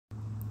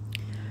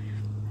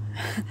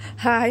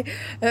Hi.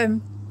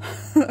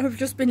 I've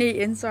just been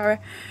eating, sorry.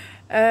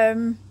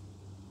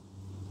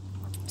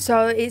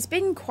 So it's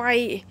been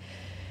quite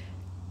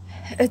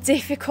a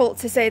difficult,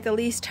 to say the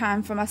least,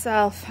 time for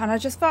myself, and I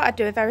just thought I'd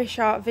do a very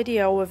short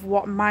video of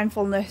what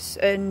mindfulness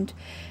and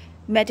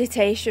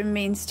meditation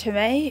means to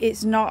me.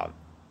 It's not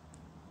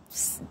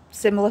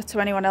similar to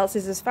anyone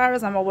else's, as far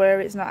as I'm aware.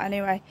 It's not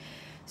anyway.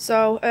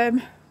 So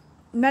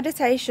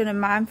meditation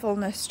and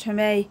mindfulness to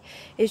me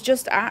is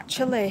just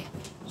actually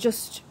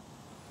just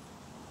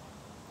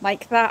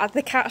like that.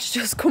 The cat's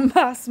just come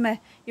past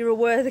me. You're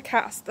aware the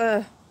cat's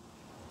there.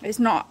 It's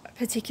not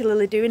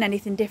particularly doing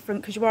anything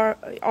different because you are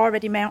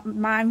already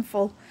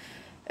mindful.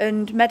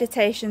 And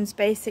meditation's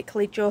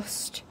basically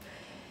just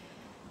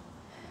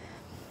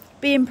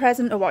being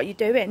present to what you're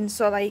doing.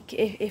 So like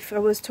if I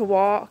was to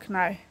walk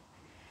now,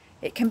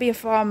 it can be a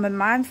form of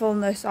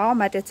mindfulness or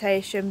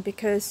meditation,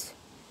 because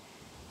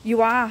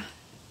you are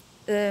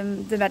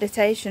the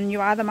meditation, you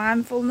are the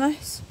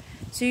mindfulness.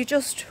 So you're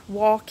just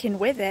walking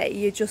with it,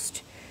 you're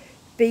just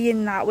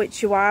being that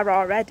which you are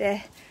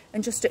already,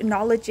 and just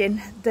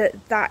acknowledging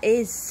that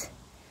is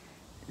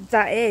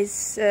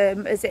as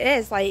it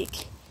is.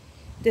 Like,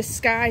 the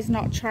sky's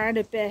not trying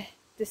to be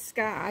the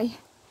sky,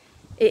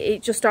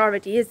 it just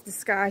already is the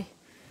sky.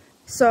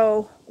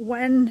 So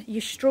when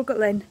you're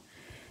struggling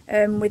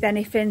with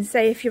anything,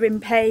 say if you're in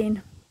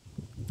pain,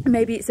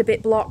 maybe it's a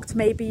bit blocked,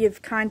 maybe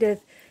you've kind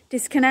of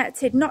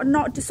disconnected,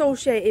 not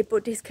dissociated,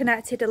 but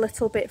disconnected a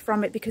little bit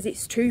from it because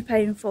it's too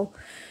painful.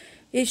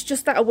 It's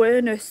just that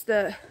awareness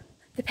that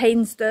the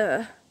pain's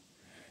there.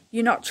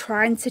 You're not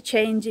trying to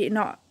change it, you're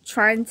not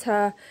trying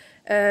to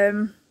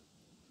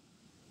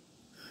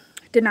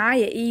deny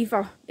it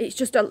either. It's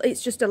just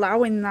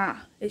allowing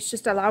that. It's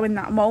just allowing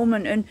that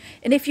moment. And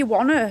if you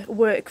want to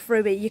work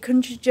through it, you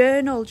can just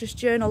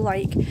journal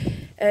like,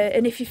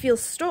 and if you feel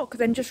stuck,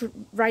 then just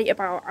write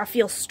about, I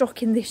feel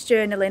stuck in this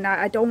journaling,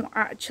 I don't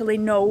actually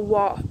know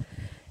what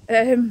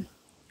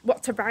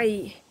to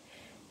write.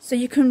 So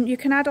you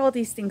can add all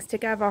these things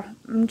together.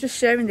 I'm just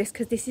sharing this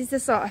because this is the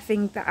sort of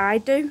thing that I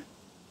do.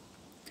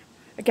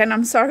 Again,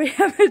 I'm sorry,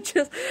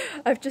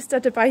 I've just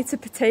had a bite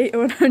of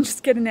potato and I'm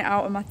just getting it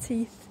out of my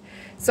teeth.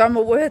 So I'm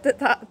aware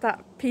that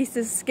piece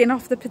of skin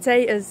off the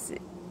potatoes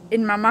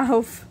in my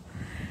mouth,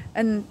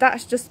 and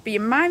that's just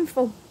being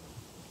mindful.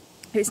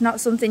 It's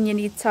not something you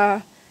need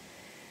to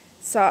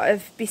sort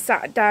of be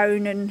sat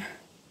down and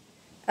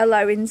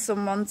allowing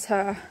someone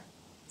to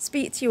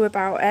speak to you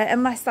about it,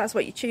 unless that's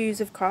what you choose,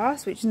 of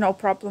course, which is no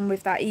problem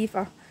with that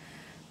either.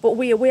 But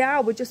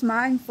we're just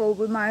mindful.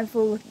 We're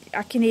mindful.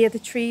 I can hear the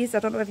trees. I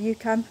don't know if you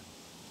can.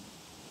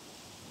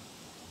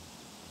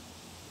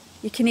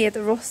 You can hear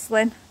the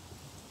rustling.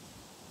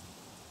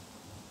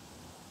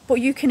 But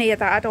you can hear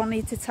that. I don't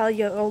need to tell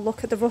you, oh,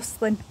 look at the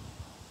rustling.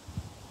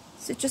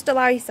 So just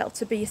allow yourself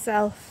to be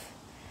yourself.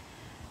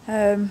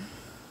 And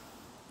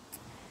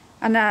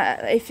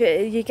if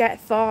you get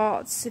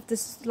thoughts, if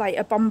there's like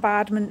a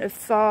bombardment of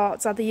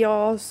thoughts, are they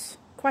yours?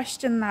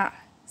 Question that.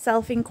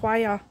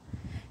 Self-inquire.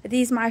 Are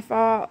these my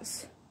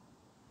thoughts?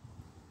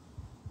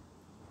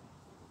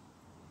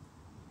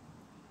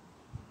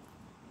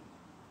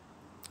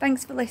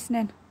 Thanks for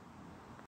listening.